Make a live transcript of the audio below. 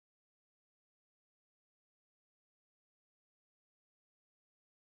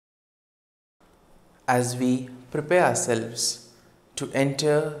as we prepare ourselves to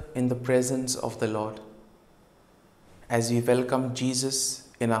enter in the presence of the Lord, as we welcome Jesus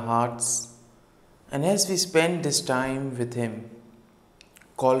in our hearts, and as we spend this time with Him,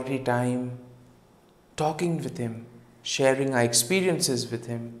 quality time, talking with Him, sharing our experiences with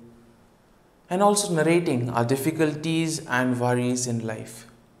Him, and also narrating our difficulties and worries in life.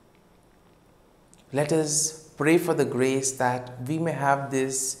 Let us pray for the grace that we may have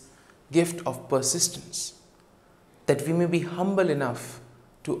this gift of persistence, that we may be humble enough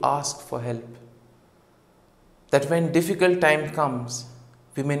to ask for help, that when difficult time comes,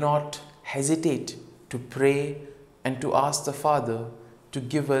 we may not hesitate to pray and to ask the Father to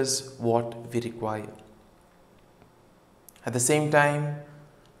give us what we require. At the same time,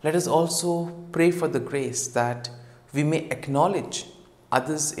 let us also pray for the grace that we may acknowledge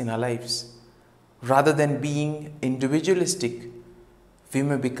others in our lives. Rather than being individualistic, we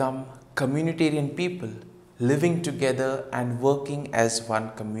may become communitarian people, living together and working as one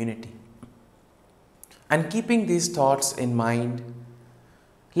community. And keeping these thoughts in mind,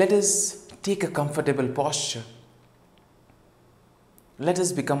 let us take a comfortable posture. Let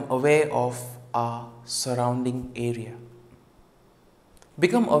us become aware of our surrounding area.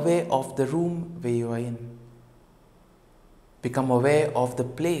 Become aware of the room where you are in. Become aware of the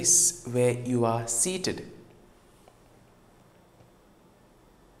place where you are seated.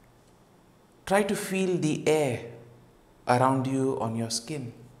 Try to feel the air around you on your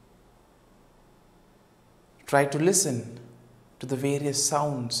skin. Try to listen to the various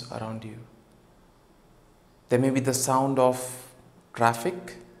sounds around you. There may be the sound of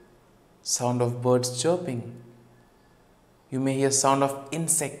traffic, sound of birds chirping. You may hear sound of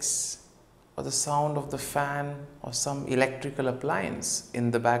insects or the sound of the fan or some electrical appliance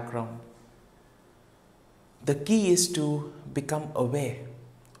in the background. The key is to become aware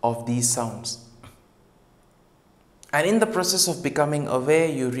of these sounds. And in the process of becoming aware,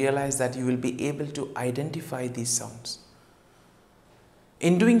 you realize that you will be able to identify these sounds.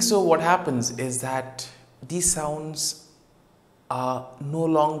 In doing so, what happens is that these sounds are no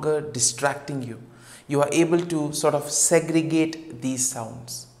longer distracting you. You are able to sort of segregate these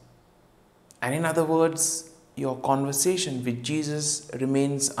sounds. And in other words, your conversation with Jesus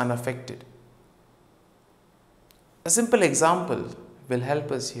remains unaffected. A simple example will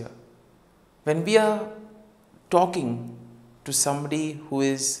help us here. When we are talking to somebody who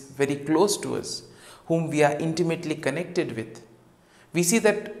is very close to us, whom we are intimately connected with, we see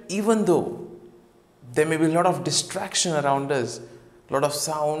that even though there may be a lot of distraction around us, a lot of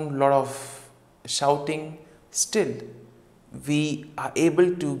sound, a lot of shouting, still we are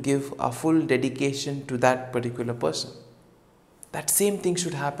able to give our full dedication to that particular person. That same thing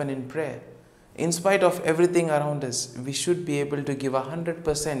should happen in prayer. In spite of everything around us, we should be able to give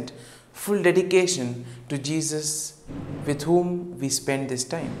 100% full dedication to Jesus with whom we spend this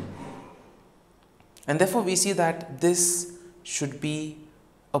time. And therefore we see that this should be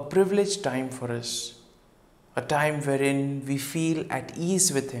a privileged time for us, a time wherein we feel at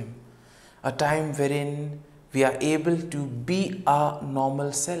ease with Him, a time wherein we are able to be our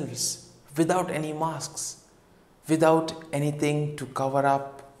normal selves without any masks, without anything to cover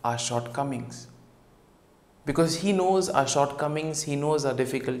up our shortcomings. Because He knows our shortcomings, He knows our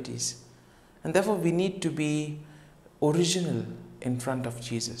difficulties. And therefore we need to be original in front of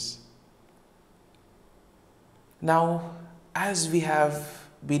Jesus. Now, as we have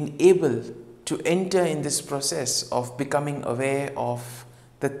been able to enter in this process of becoming aware of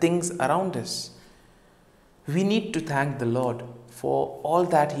the things around us, we need to thank the Lord for all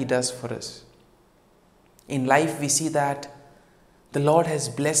that He does for us. In life, we see that the Lord has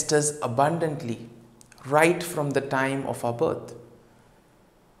blessed us abundantly right from the time of our birth.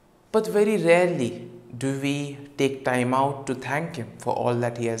 But very rarely do we take time out to thank Him for all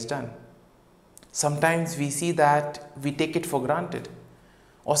that He has done. Sometimes we see that we take it for granted,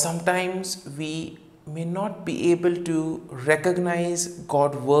 or sometimes we may not be able to recognize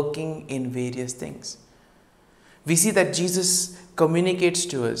God working in various things. We see that Jesus communicates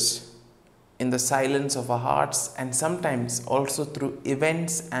to us in the silence of our hearts and sometimes also through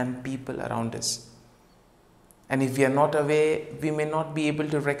events and people around us. And if we are not aware, we may not be able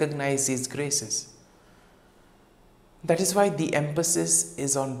to recognize these graces. That is why the emphasis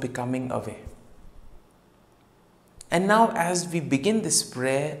is on becoming aware. And now as we begin this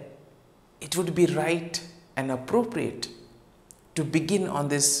prayer, it would be right and appropriate to begin on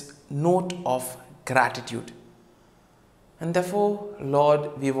this note of gratitude. And therefore,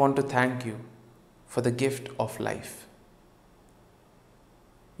 Lord, we want to thank You for the gift of life.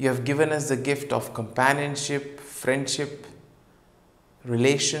 You have given us the gift of companionship, friendship,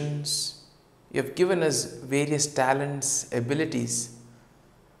 relations, You have given us various talents, abilities,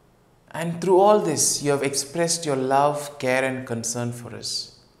 and through all this, you have expressed your love, care, and concern for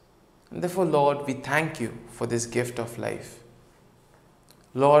us. And therefore, Lord, we thank you for this gift of life.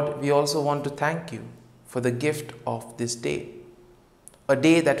 Lord, we also want to thank you for the gift of this day, a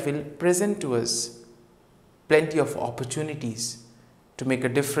day that will present to us plenty of opportunities to make a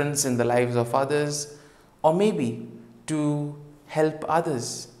difference in the lives of others, or maybe to help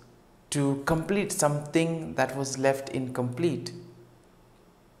others to complete something that was left incomplete.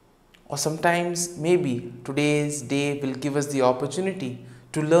 Or sometimes maybe today's day will give us the opportunity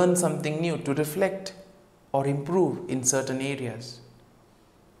to learn something new, to reflect or improve in certain areas.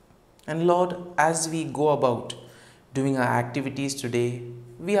 And Lord, as we go about doing our activities today,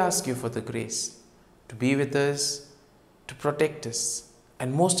 we ask you for the grace to be with us, to protect us,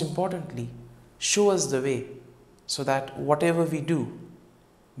 and most importantly, show us the way so that whatever we do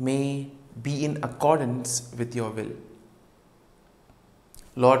may be in accordance with your will.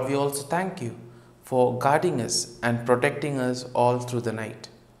 Lord, we also thank you for guarding us and protecting us all through the night.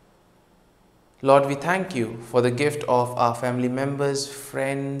 Lord, we thank you for the gift of our family members,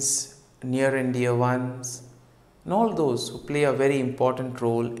 friends, near and dear ones, and all those who play a very important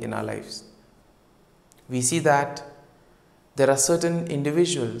role in our lives. We see that there are certain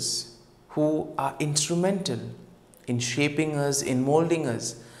individuals who are instrumental in shaping us, in molding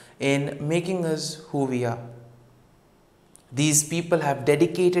us, in making us who we are. These people have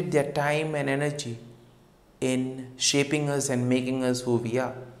dedicated their time and energy in shaping us and making us who we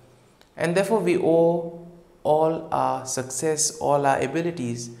are. And therefore, we owe all our success, all our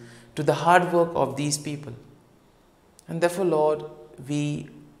abilities to the hard work of these people. And therefore, Lord, we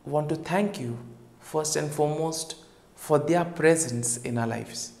want to thank you first and foremost for their presence in our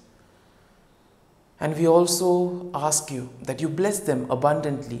lives. And we also ask you that you bless them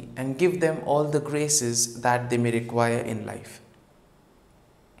abundantly and give them all the graces that they may require in life.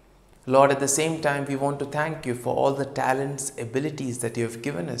 Lord, at the same time, we want to thank you for all the talents, abilities that you have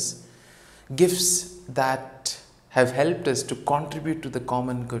given us, gifts that have helped us to contribute to the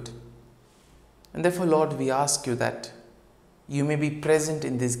common good. And therefore, Lord, we ask you that you may be present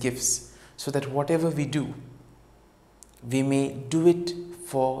in these gifts so that whatever we do, we may do it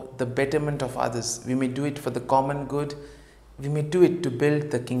for the betterment of others. We may do it for the common good. We may do it to build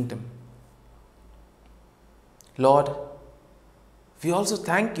the kingdom. Lord, we also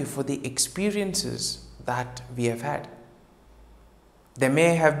thank you for the experiences that we have had. There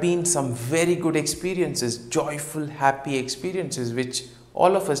may have been some very good experiences, joyful, happy experiences, which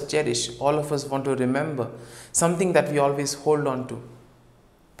all of us cherish, all of us want to remember, something that we always hold on to.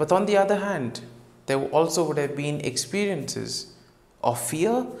 But on the other hand, there also would have been experiences of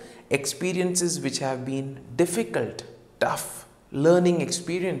fear, experiences which have been difficult, tough, learning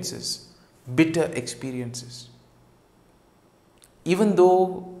experiences, bitter experiences. Even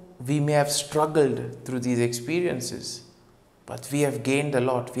though we may have struggled through these experiences, but we have gained a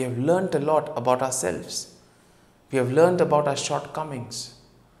lot. We have learned a lot about ourselves. We have learned about our shortcomings.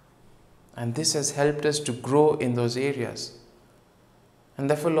 And this has helped us to grow in those areas. And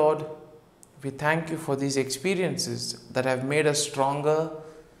therefore, Lord, we thank you for these experiences that have made us stronger,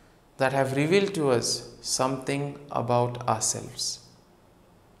 that have revealed to us something about ourselves.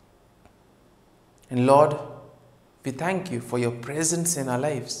 And Lord, we thank you for your presence in our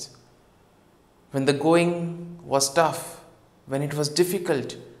lives. When the going was tough, when it was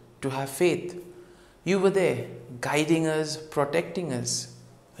difficult to have faith, you were there, guiding us, protecting us,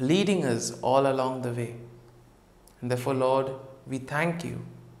 leading us all along the way. And therefore, Lord, we thank you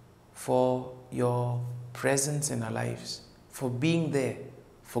for your presence in our lives, for being there,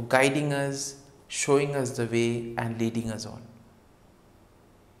 for guiding us, showing us the way and leading us on.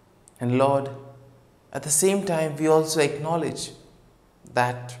 And Lord, at the same time, we also acknowledge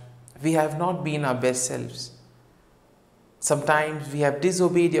that we have not been our best selves. Sometimes we have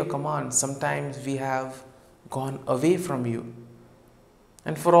disobeyed your commands. Sometimes we have gone away from you.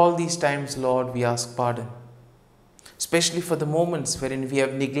 And for all these times, Lord, we ask pardon. Especially for the moments wherein we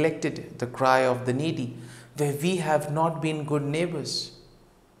have neglected the cry of the needy, where we have not been good neighbors,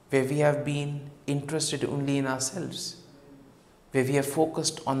 where we have been interested only in ourselves, where we have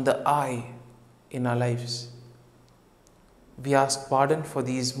focused on the I in our lives. We ask pardon for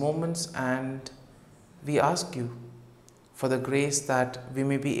these moments, and we ask you for the grace that we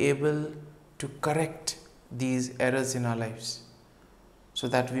may be able to correct these errors in our lives, so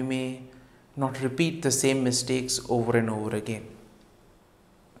that we may not repeat the same mistakes over and over again.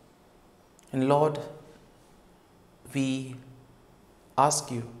 And Lord, we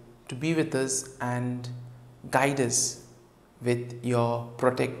ask you to be with us and guide us with your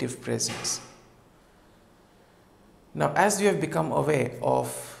protective presence. Now, as we have become aware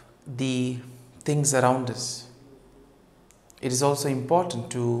of the things around us, it is also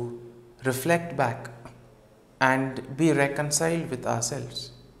important to reflect back and be reconciled with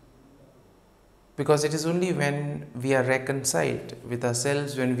ourselves. Because it is only when we are reconciled with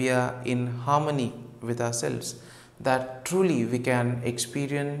ourselves, when we are in harmony with ourselves, that truly we can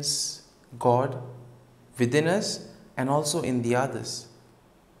experience God within us and also in the others.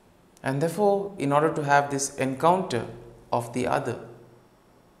 And therefore, in order to have this encounter of the other,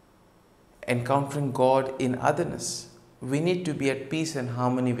 encountering God in otherness, we need to be at peace and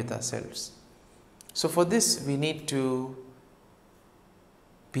harmony with ourselves. So for this, we need to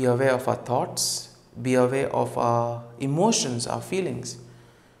be aware of our thoughts, be aware of our emotions, our feelings.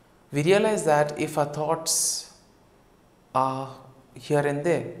 We realize that if our thoughts are here and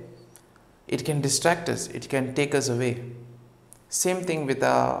there, it can distract us, it can take us away. Same thing with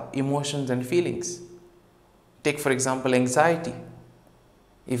our emotions and feelings. Take for example anxiety.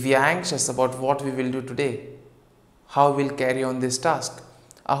 If we are anxious about what we will do today, how we'll carry on this task,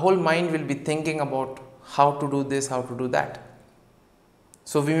 our whole mind will be thinking about how to do this, how to do that.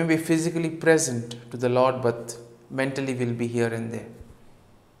 So we may be physically present to the Lord, but mentally we'll be here and there.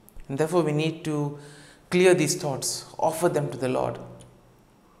 And therefore we need to clear these thoughts, offer them to the Lord.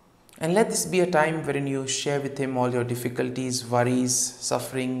 And let this be a time wherein you share with Him all your difficulties, worries,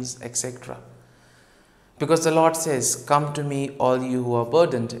 sufferings, etc. Because the Lord says, "Come to me, all you who are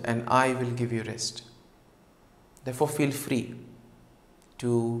burdened, and I will give you rest." Therefore, feel free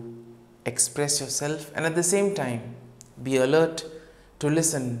to express yourself and at the same time be alert to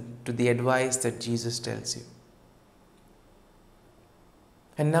listen to the advice that Jesus tells you.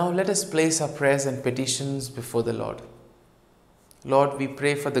 And now let us place our prayers and petitions before the Lord. Lord, we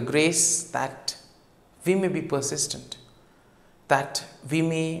pray for the grace that we may be persistent, that we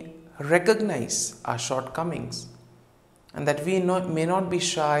may recognize our shortcomings, and that we may not be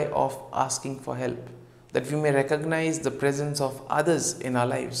shy of asking for help, that we may recognize the presence of others in our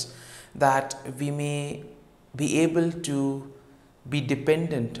lives, that we may be able to be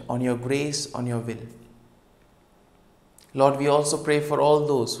dependent on your grace, on your will. Lord, we also pray for all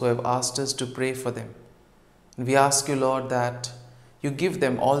those who have asked us to pray for them. And we ask you, Lord, that you give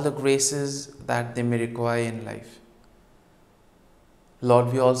them all the graces that they may require in life.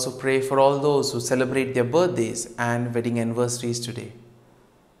 Lord, we also pray for all those who celebrate their birthdays and wedding anniversaries today.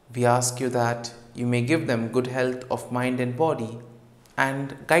 We ask you that you may give them good health of mind and body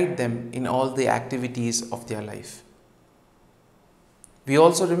and guide them in all the activities of their life. We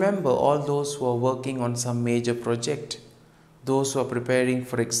also remember all those who are working on some major project, those who are preparing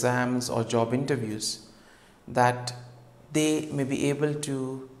for exams or job interviews, that they may be able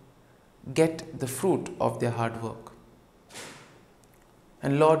to get the fruit of their hard work.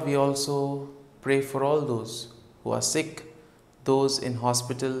 And Lord, we also pray for all those who are sick, those in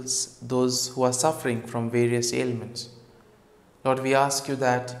hospitals, those who are suffering from various ailments. Lord, we ask you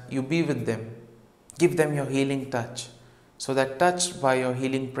that you be with them, give them your healing touch, so that touched by your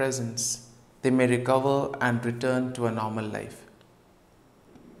healing presence, they may recover and return to a normal life.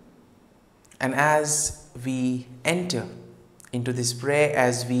 And as we enter into this prayer,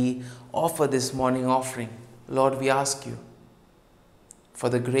 as we offer this morning offering, Lord, we ask you for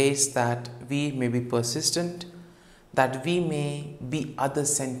the grace that we may be persistent, that we may be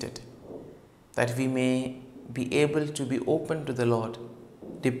other-centered, that we may be able to be open to the Lord,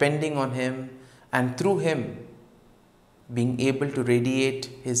 depending on Him, and through Him being able to radiate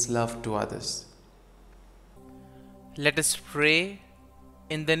His love to others. Let us pray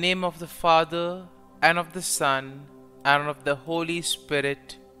in the name of the Father, and of the Son, and of the Holy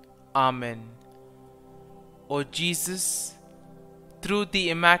Spirit. Amen. O Jesus, through the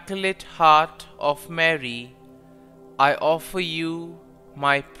Immaculate Heart of Mary, I offer you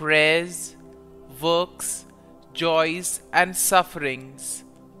my prayers, works, joys, and sufferings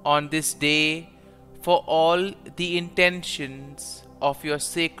on this day for all the intentions of your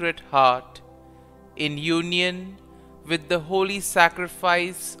Sacred Heart, in union with the holy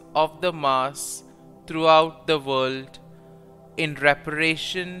sacrifice of the Mass throughout the world, in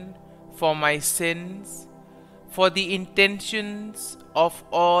reparation for my sins, for the intentions of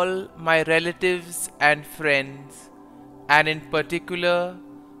all my relatives and friends, and in particular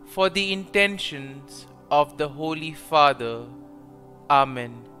for the intentions of the Holy Father.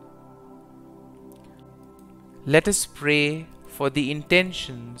 Amen. Let us pray for the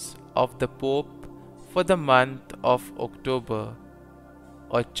intentions of the Pope for the month of October,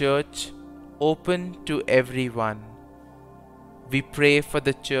 a church open to everyone. We pray for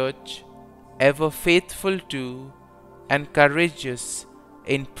the church, ever faithful to and courageous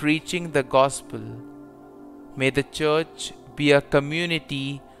in preaching the gospel, May the Church be a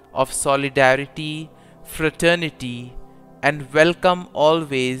community of solidarity, fraternity, and welcome,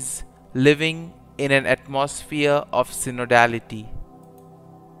 always living in an atmosphere of synodality.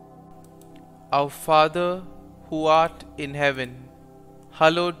 Our Father, who art in heaven,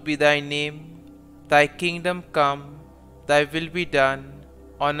 hallowed be thy name. Thy kingdom come, thy will be done,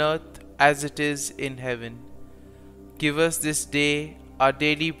 on earth as it is in heaven. Give us this day our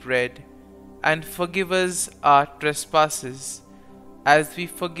daily bread, and forgive us our trespasses, as we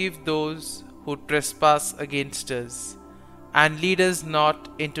forgive those who trespass against us. And lead us not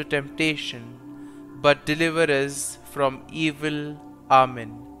into temptation, but deliver us from evil.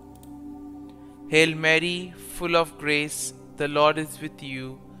 Amen. Hail Mary, full of grace, the Lord is with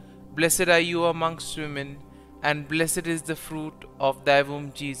you. Blessed are you amongst women, and blessed is the fruit of thy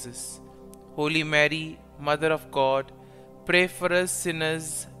womb, Jesus. Holy Mary, Mother of God, pray for us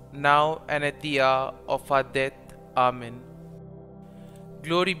sinners, now and at the hour of our death. Amen.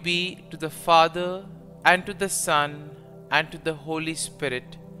 Glory be to the Father, and to the Son, and to the Holy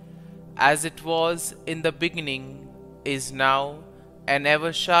Spirit, as it was in the beginning, is now, and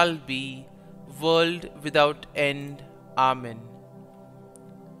ever shall be, world without end. Amen.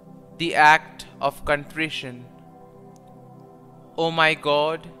 The Act of Contrition. O my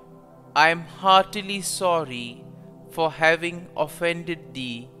God, I am heartily sorry for having offended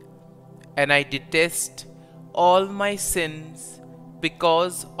Thee, and I detest all my sins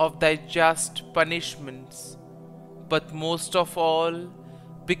because of Thy just punishments, but most of all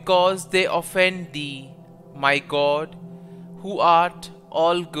because they offend Thee, my God, who art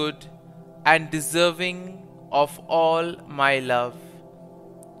all good and deserving of all my love.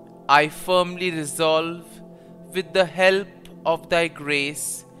 I firmly resolve, with the help of Thy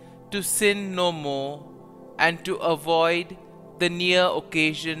grace, to sin no more, and to avoid the near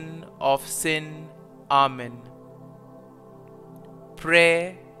occasion of sin. Amen.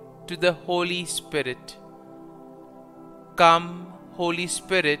 Prayer to the Holy Spirit. Come, Holy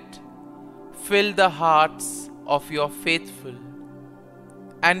Spirit, fill the hearts of your faithful,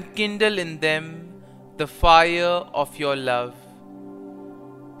 and kindle in them the fire of your love.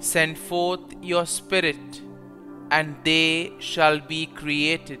 Send forth your Spirit, and they shall be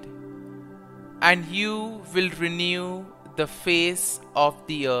created, and you will renew the face of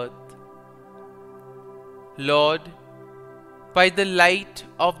the earth. Lord, by the light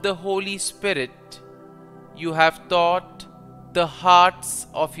of the Holy Spirit, you have taught the hearts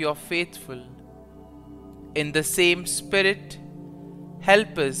of your faithful. In the same Spirit,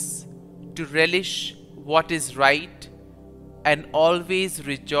 help us to relish what is right and always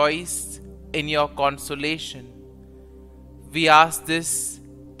rejoice in your consolation. We ask this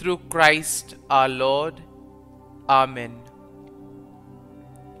through Christ our Lord. Amen.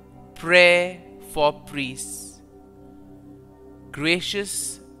 Prayer for priests.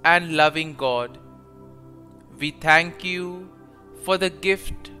 Gracious and loving God, we thank you for the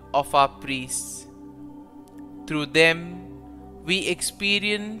gift of our priests. Through them, we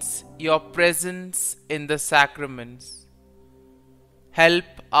experience your presence in the sacraments. Help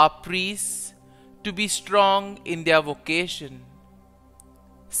our priests to be strong in their vocation.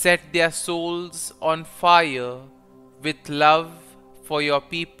 Set their souls on fire with love for your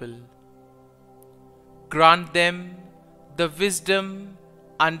people. Grant them the wisdom,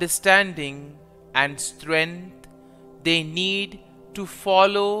 understanding, and strength they need to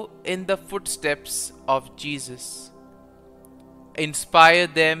follow in the footsteps of Jesus. Inspire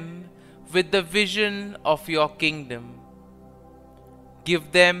them with the vision of your kingdom.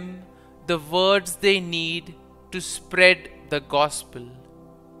 Give them the words they need to spread the gospel.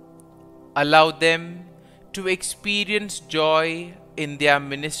 Allow them to experience joy in their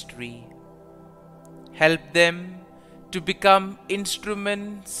ministry. Help them to become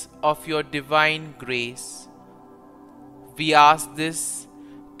instruments of your divine grace. We ask this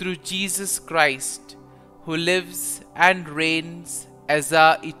through Jesus Christ, who lives and reigns as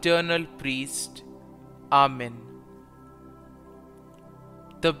our eternal priest. Amen.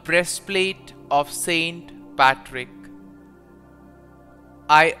 The breastplate of Saint Patrick.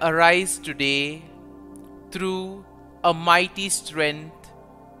 I arise today through a mighty strength,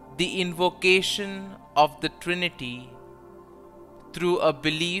 the invocation of the Trinity, through a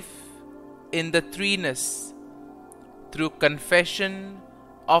belief in the threeness, through confession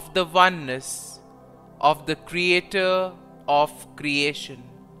of the oneness of the Creator of creation.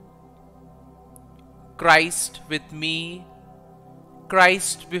 Christ with me,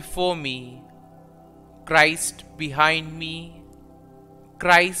 Christ before me, Christ behind me,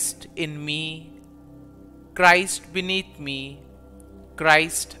 Christ in me, Christ beneath me,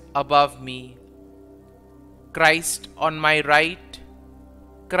 Christ above me. Christ on my right,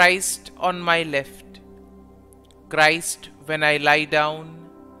 Christ on my left, Christ when I lie down,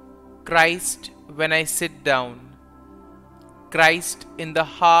 Christ when I sit down, Christ in the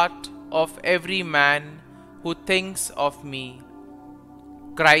heart of every man who thinks of me,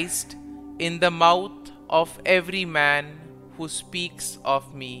 Christ in the mouth of every man who speaks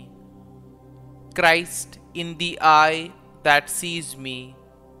of me, Christ in the eye that sees me,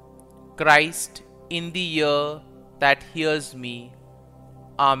 Christ in the ear that hears me.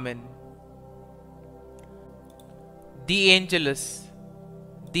 Amen. The Angelus.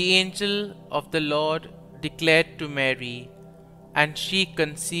 The angel of the Lord declared to Mary, and she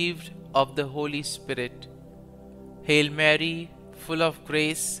conceived of the Holy Spirit. Hail Mary, full of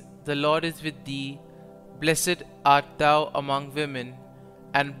grace, the Lord is with thee. Blessed art thou among women,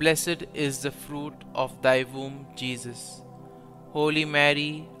 and blessed is the fruit of thy womb, Jesus. Holy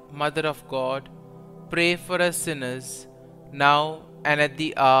Mary, Mother of God, pray for us sinners, now and at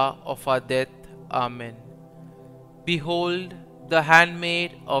the hour of our death. Amen. Behold, the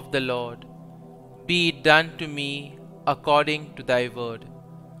handmaid of the Lord. Be it done to me according to thy word.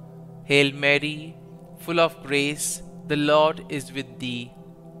 Hail Mary, full of grace, the Lord is with thee.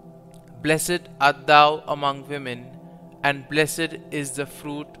 Blessed art thou among women, and blessed is the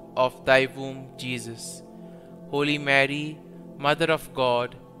fruit of thy womb, Jesus. Holy Mary, Mother of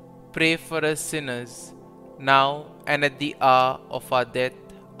God, pray for us sinners, now and at the hour of our death.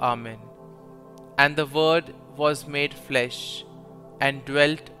 Amen. And the Word was made flesh, and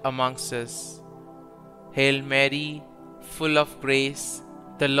dwelt amongst us. Hail Mary, full of grace,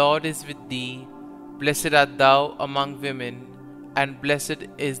 the Lord is with thee. Blessed art thou among women, and blessed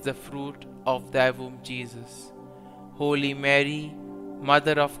is the fruit of thy womb, Jesus. Holy Mary,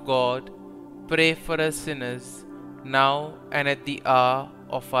 Mother of God, pray for us sinners, now and at the hour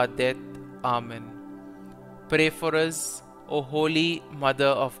of our death. Amen. Pray for us, O Holy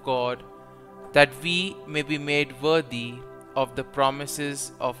Mother of God, that we may be made worthy of the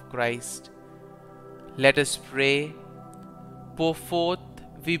promises of Christ. Let us pray. Pour forth,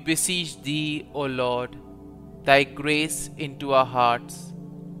 we beseech thee, O Lord, thy grace into our hearts,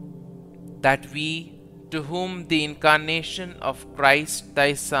 that we, to whom the incarnation of Christ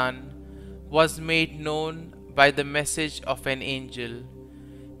thy Son was made known by the message of an angel,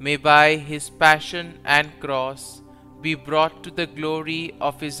 may by his passion and cross be brought to the glory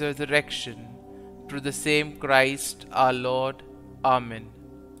of his resurrection, through the same Christ our Lord. Amen.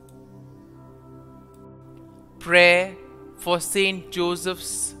 Prayer for Saint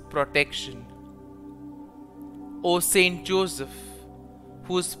Joseph's protection. O Saint Joseph,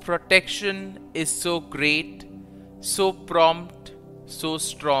 whose protection is so great, so prompt, so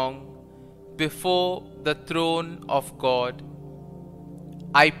strong, before the throne of God,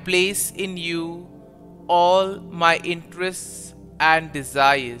 I place in you all my interests and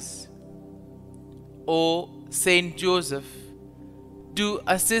desires. O Saint Joseph, do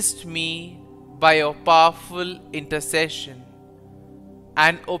assist me by your powerful intercession,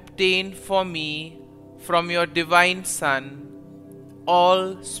 and obtain for me from your divine Son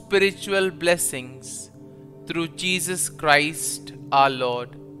all spiritual blessings through Jesus Christ our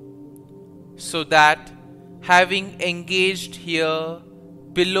Lord, so that, having engaged here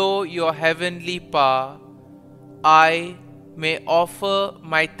below your heavenly power, I may offer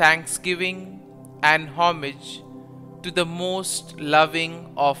my thanksgiving and homage to the most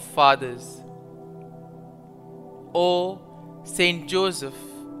loving of fathers. O Saint Joseph,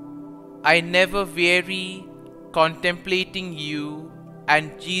 I never weary contemplating you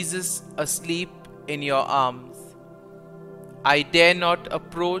and Jesus asleep in your arms. I dare not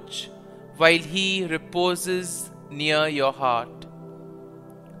approach while he reposes near your heart.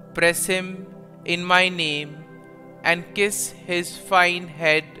 Press him in my name and kiss his fine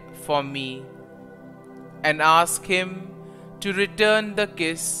head for me, and ask him to return the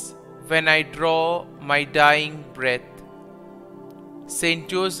kiss when I draw my dying breath. Saint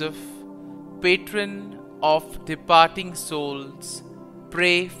Joseph, patron of departing souls,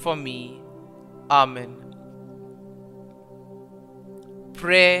 pray for me. Amen.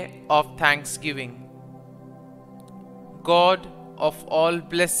 Prayer of Thanksgiving. God of all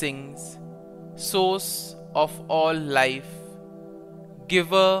blessings, source of all life,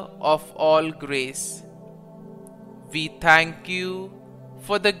 giver of all grace, we thank you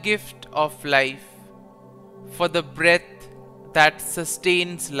for the gift of life, for the breath that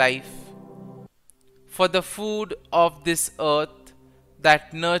sustains life, for the food of this earth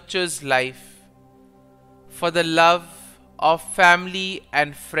that nurtures life, for the love of family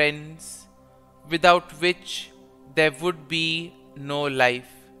and friends, without which there would be no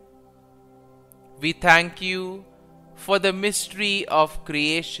life. We thank you for the mystery of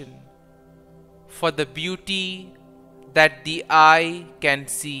creation, for the beauty that the eye can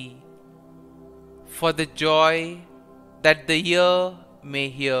see, for the joy that the ear may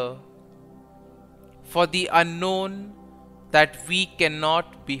hear, for the unknown that we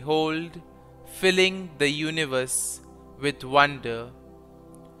cannot behold, filling the universe with wonder,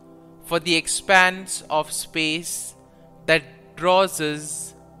 for the expanse of space that draws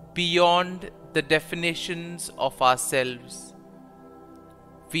us beyond the definitions of ourselves.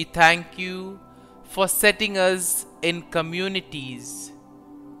 We thank you for setting us in communities,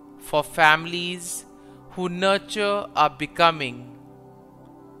 for families who nurture our becoming,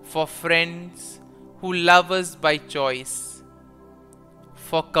 for friends who love us by choice,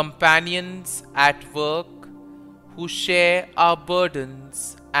 for companions at work who share our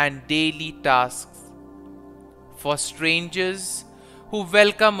burdens and daily tasks, for strangers who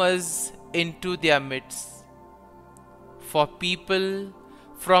welcome us into their midst, for people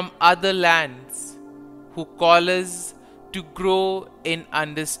from other lands who call us to grow in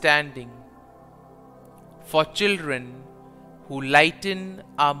understanding, for children who lighten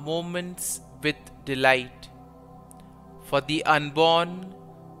our moments with delight, for the unborn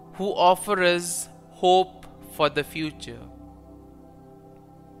who offer us hope for the future.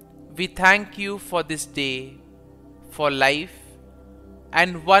 We thank you for this day, for life,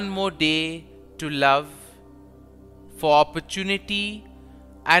 and one more day to love, for opportunity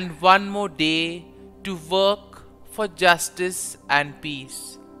and one more day to work for justice and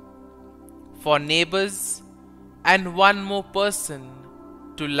peace, for neighbors and one more person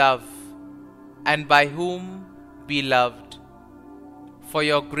to love and by whom be loved, for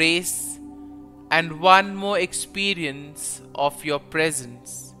your grace and one more experience of your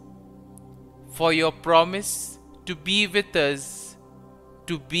presence, for your promise to be with us,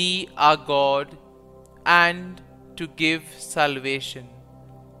 to be our God and to give salvation.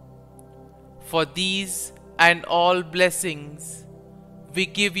 For these and all blessings we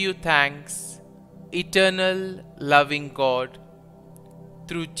give you thanks, eternal loving God.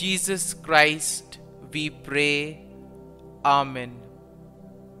 Through Jesus Christ we pray. Amen.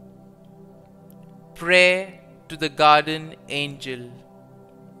 Prayer to the Guardian Angel.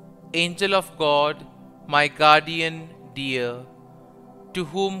 Angel of God, my guardian dear, to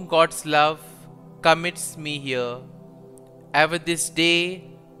whom God's love commits me here, ever this day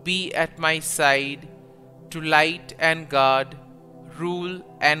be at my side, to light and guard, rule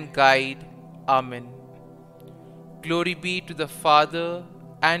and guide. Amen. Glory be to the Father,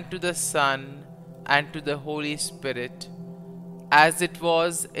 and to the Son, and to the Holy Spirit, as it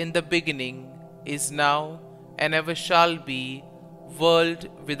was in the beginning, is now, and ever shall be, world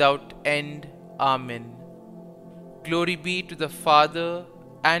without end. Amen. Glory be to the Father,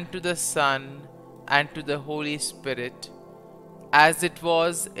 and to the Son, and to the Holy Spirit, as it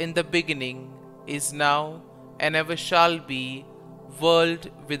was in the beginning, is now, and ever shall be, world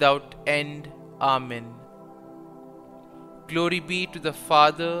without end. Amen. Glory be to the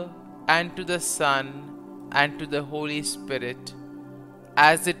Father, and to the Son, and to the Holy Spirit,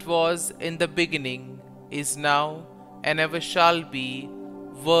 as it was in the beginning, is now, and ever shall be,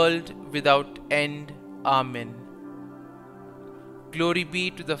 world without end. Amen. Glory be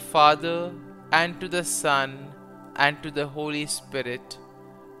to the Father, and to the Son, and to the Holy Spirit,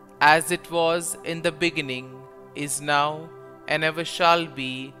 as it was in the beginning, is now, and ever shall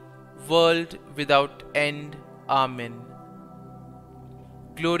be, world without end. Amen.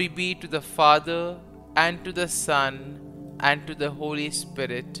 Glory be to the Father, and to the Son, and to the Holy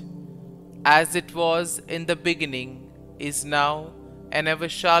Spirit, as it was in the beginning, is now, and ever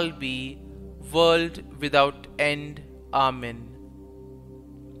shall be, world without end. Amen.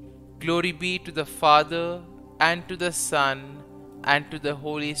 Glory be to the Father, and to the Son, and to the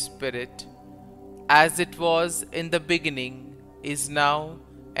Holy Spirit, as it was in the beginning, is now,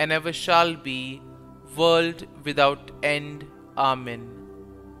 and ever shall be, world without end. Amen.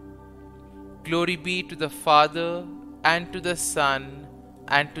 Glory be to the Father, and to the Son,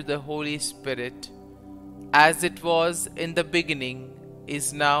 and to the Holy Spirit, as it was in the beginning,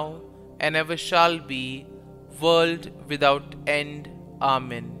 is now, and ever shall be, world without end.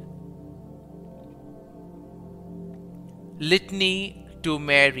 Amen. Litany to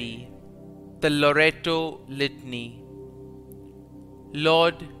Mary, the Loreto Litany.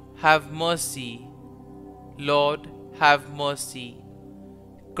 Lord, have mercy. Lord, have mercy.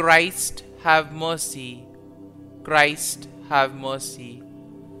 Christ, have mercy. Christ, have mercy.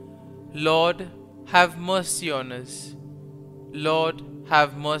 Lord, have mercy on us. Lord,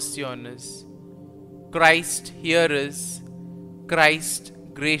 have mercy on us. Christ, hear us. Christ,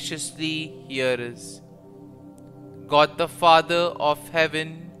 graciously hear us. God the Father of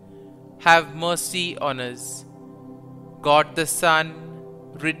heaven, have mercy on us. God the Son,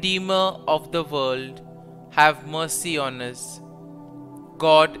 Redeemer of the world, have mercy on us.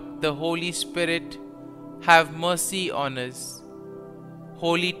 God the Holy Spirit, have mercy on us.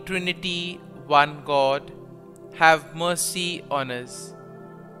 Holy Trinity, one God, have mercy on us.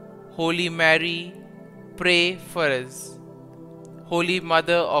 Holy Mary, pray for us. Holy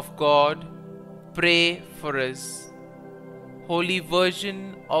Mother of God, pray for us. Holy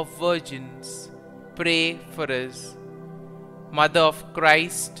Virgin of Virgins, pray for us. Mother of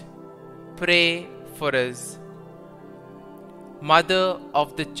Christ, pray for us. Mother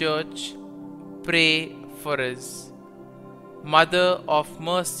of the Church, pray for us. Mother of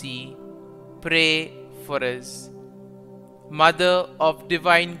Mercy, pray for us. Mother of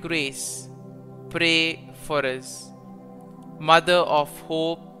Divine Grace, pray for us. Mother of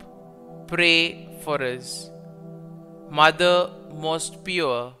Hope, pray for us. Mother most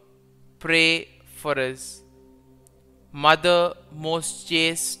pure, pray for us. Mother most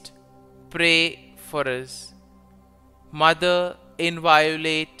chaste, pray for us. Mother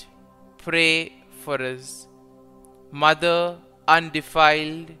inviolate, pray for us. Mother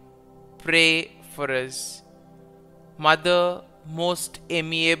undefiled, pray for us. Mother most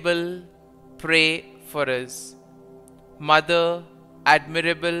amiable, pray for us. Mother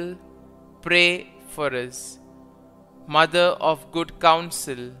admirable, pray for us. Mother of good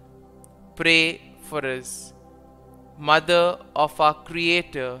counsel, pray for us. Mother of our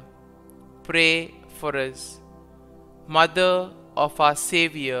Creator, pray for us. Mother of our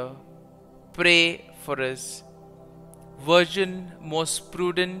Saviour, pray for us. Virgin most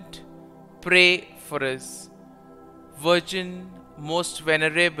prudent, pray for us. Virgin most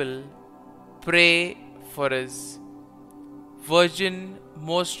venerable, pray for us. Virgin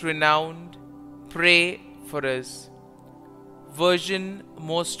most renowned, pray for us. Virgin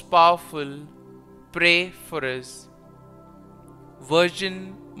most powerful, pray for us.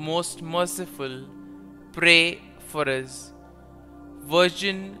 Virgin most merciful, pray for us.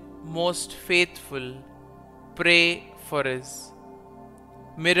 Virgin most faithful, pray for us.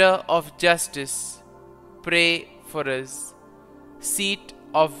 Mirror of justice, pray for us. Seat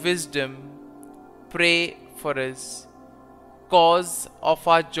of wisdom, pray for us. Cause of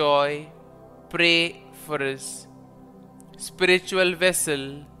our joy, pray for us. Spiritual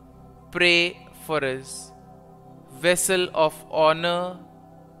vessel, pray for us. Vessel of honor,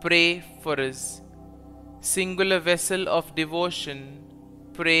 pray for us. Singular vessel of devotion,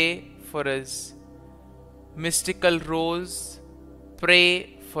 pray for us. Mystical rose,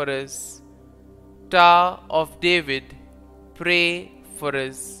 pray for us. Tower of David, pray for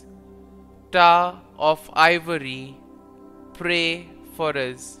us. Tower of ivory, pray for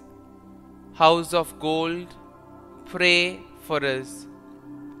us. House of gold, pray for us.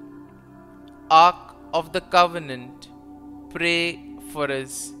 Ark of the covenant, pray for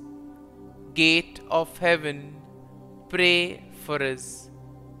us. Gate of heaven, pray for us.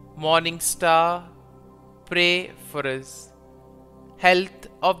 Morning star, pray for us. Health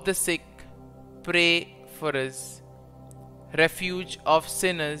of the sick, pray for us. Refuge of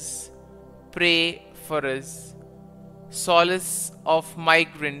sinners, pray for us. Solace of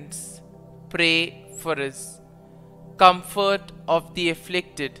migrants, pray for us. Comfort of the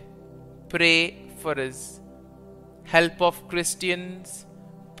afflicted, pray for us. Help of Christians,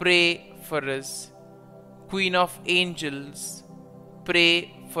 pray for us. Queen of angels,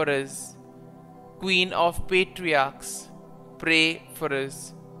 pray for us. Queen of patriarchs, pray for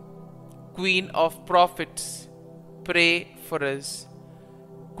us. Queen of prophets, pray for us.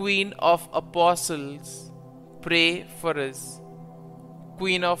 Queen of apostles, pray for us.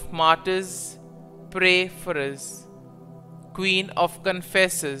 Queen of martyrs, pray for us. Queen of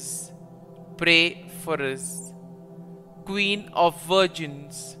confessors, pray for us. Queen of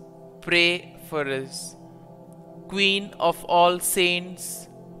virgins, pray for us. Queen of all saints,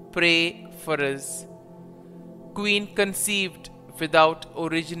 pray for us. Queen conceived without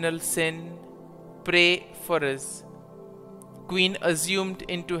original sin, pray for us. Queen assumed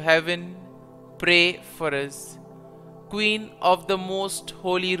into heaven, pray for us. Queen of the most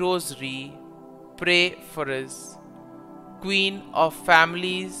holy rosary, pray for us. Queen of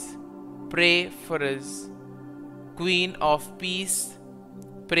families, pray for us. Queen of peace,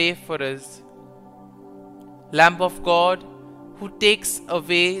 pray for us. Lamb of God, who takes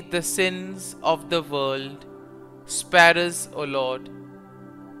away the sins of the world, spare us, O Lord.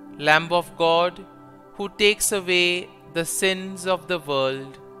 Lamb of God, who takes away the sins of the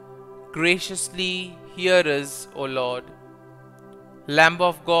world, graciously hear us, O Lord. Lamb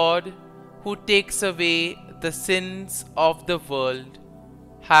of God, who takes away the sins of the world,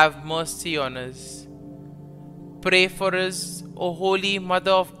 have mercy on us. Pray for us, O Holy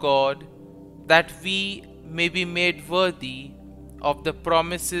Mother of God, that we may be made worthy of the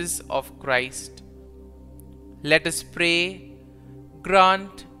promises of Christ. Let us pray.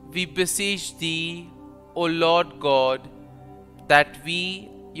 Grant, we beseech Thee, O Lord God, that we,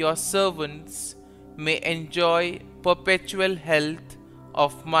 Your servants, may enjoy perpetual health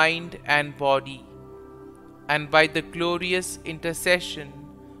of mind and body, and by the glorious intercession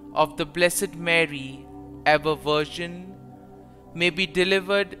of the Blessed Mary, ever Virgin, may be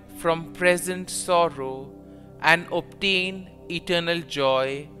delivered from present sorrow and obtain eternal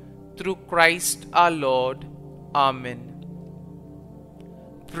joy through Christ our Lord. Amen.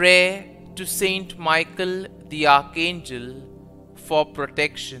 Prayer to Saint Michael the Archangel for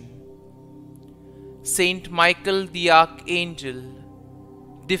protection. Saint Michael the Archangel,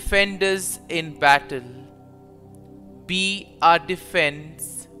 defend us in battle. Be our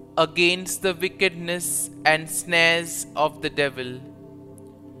defense against the wickedness and snares of the devil.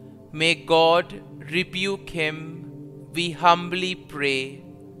 May God rebuke him, we humbly pray.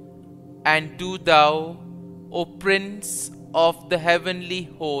 And do Thou, O Prince of the heavenly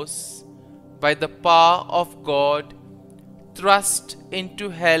hosts, by the power of God, thrust into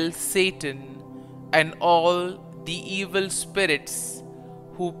hell Satan and all the evil spirits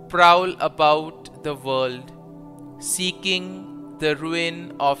who prowl about the world, seeking the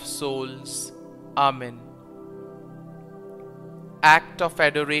ruin of souls. Amen. Act of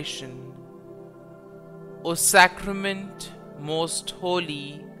Adoration. O Sacrament most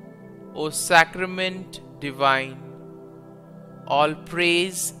holy, O Sacrament divine, all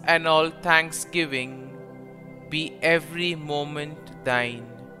praise and all thanksgiving be every moment Thine.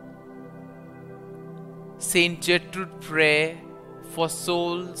 Saint Gertrude Prayer for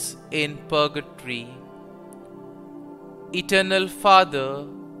souls in purgatory. Eternal Father,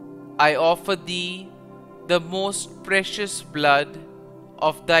 I offer Thee the most precious blood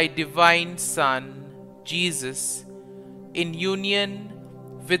of Thy divine Son, Jesus, in union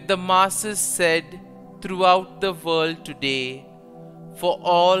with the masses said throughout the world today, for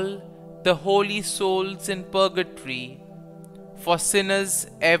all the holy souls in purgatory, for sinners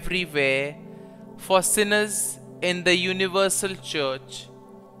everywhere, for sinners in the universal church,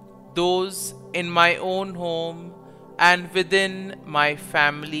 those in my own home and within my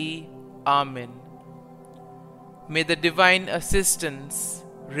family. Amen. May the divine assistance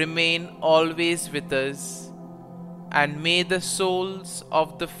remain always with us, and may the souls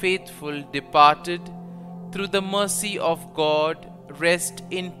of the faithful departed through the mercy of God rest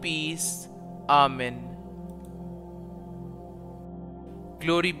in peace. Amen.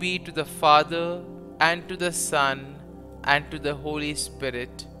 Glory be to the Father, and to the Son, and to the Holy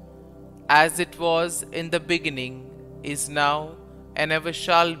Spirit, as it was in the beginning, is now, and ever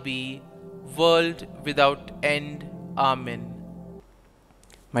shall be, world without end. Amen.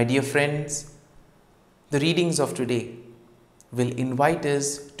 My dear friends, the readings of today will invite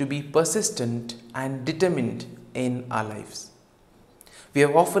us to be persistent and determined in our lives. We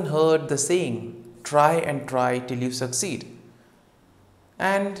have often heard the saying, try and try till you succeed.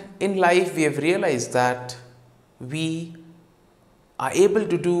 And in life we have realized that we are able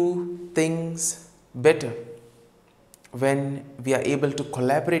to do things better when we are able to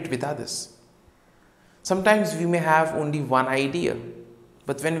collaborate with others. Sometimes we may have only one idea,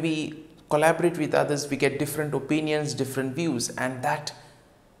 but when we collaborate with others, we get different opinions, different views, and that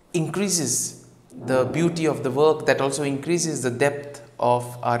increases the beauty of the work, that also increases the depth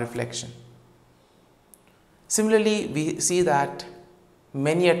of our reflection. Similarly, we see that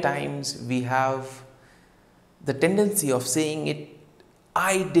many a times we have the tendency of saying it,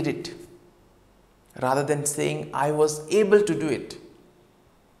 I did it, rather than saying I was able to do it.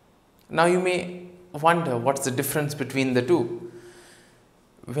 Now you may wonder what's the difference between the two.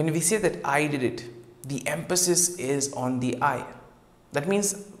 When we say that I did it, the emphasis is on the I. That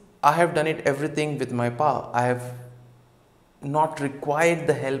means I have done it everything with my power. I have not required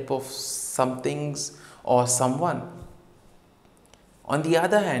the help of some things or someone. On the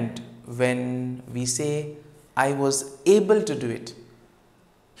other hand, when we say I was able to do it,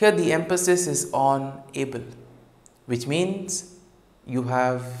 here the emphasis is on able, which means you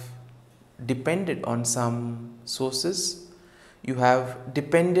have depended on some sources, you have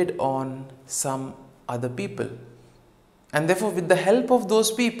depended on some other people, and therefore with the help of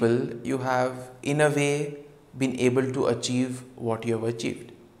those people you have in a way been able to achieve what you have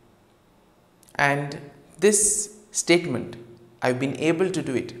achieved. And this statement, I've been able to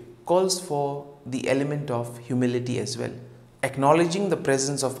do it, calls for the element of humility as well. acknowledging the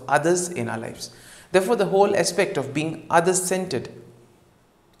presence of others in our lives. Therefore, the whole aspect of being others-centered,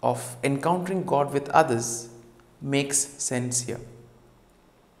 of encountering God with others, makes sense here.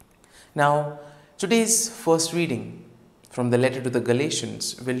 Now, today's first reading from the letter to the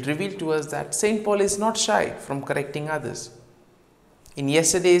Galatians will reveal to us that St. Paul is not shy from correcting others. In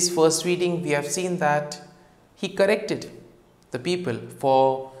yesterday's first reading, we have seen that he corrected the people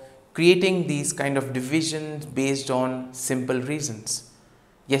for creating these kind of divisions based on simple reasons.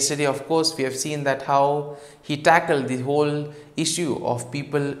 Yesterday, of course, we have seen that how he tackled the whole issue of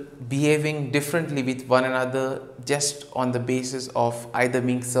people behaving differently with one another just on the basis of either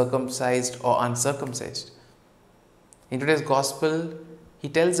being circumcised or uncircumcised. In today's gospel, he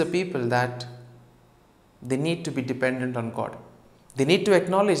tells the people that they need to be dependent on God. They need to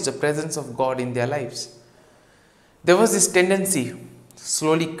acknowledge the presence of God in their lives. There was this tendency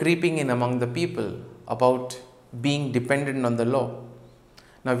slowly creeping in among the people about being dependent on the law.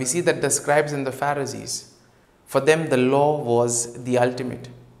 Now we see that the scribes and the Pharisees, for them the law was the ultimate.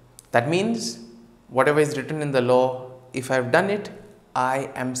 That means whatever is written in the law, if I have done it,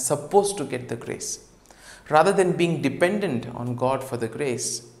 I am supposed to get the grace. Rather than being dependent on God for the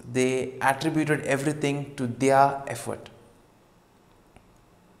grace, they attributed everything to their effort.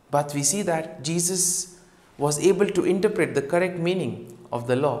 But we see that Jesus was able to interpret the correct meaning of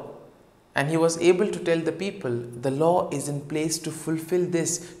the law. And he was able to tell the people, the law is in place to fulfill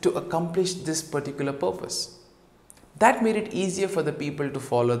this, to accomplish this particular purpose. That made it easier for the people to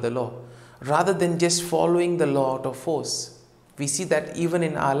follow the law, rather than just following the law out of force. We see that even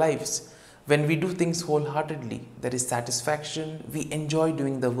in our lives, when we do things wholeheartedly, there is satisfaction, we enjoy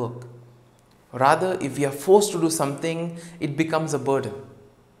doing the work. Rather, if we are forced to do something, it becomes a burden.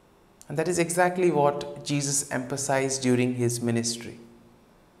 And that is exactly what Jesus emphasized during his ministry.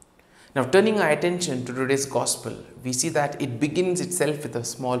 Now, turning our attention to today's gospel, we see that it begins itself with a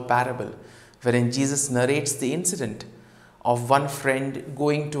small parable wherein Jesus narrates the incident of one friend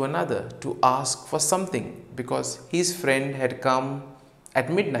going to another to ask for something because his friend had come at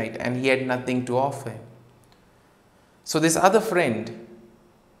midnight and he had nothing to offer him. So this other friend,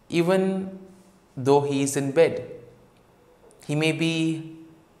 even though he is in bed, he may be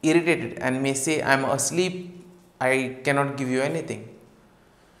irritated and may say, I am asleep, I cannot give you anything.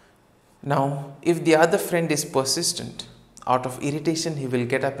 Now, if the other friend is persistent, out of irritation, he will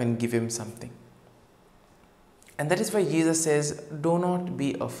get up and give him something. And that is why Jesus says, do not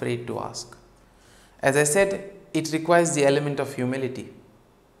be afraid to ask. As I said, it requires the element of humility.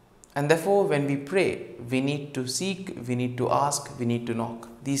 And therefore, when we pray, we need to seek, we need to ask, we need to knock.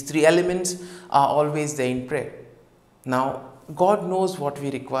 These three elements are always there in prayer. Now, God knows what we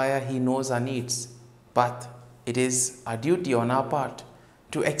require, he knows our needs, but it is our duty on our part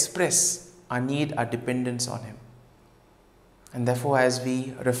to express our need, our dependence on him. And therefore, as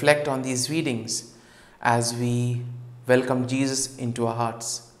we reflect on these readings, as we welcome Jesus into our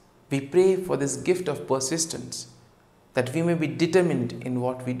hearts, we pray for this gift of persistence, that we may be determined in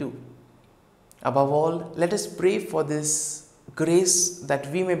what we do. Above all, let us pray for this grace that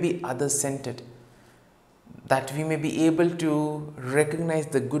we may be others-centered, that we may be able to recognize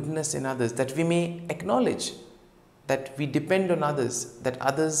the goodness in others, that we may acknowledge that we depend on others, that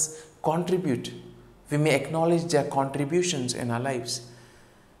others contribute. We may acknowledge their contributions in our lives.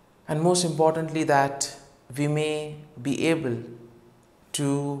 And most importantly, that we may be able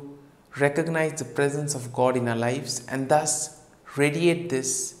to recognize the presence of God in our lives and thus radiate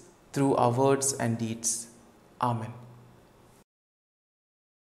this through our words and deeds. Amen.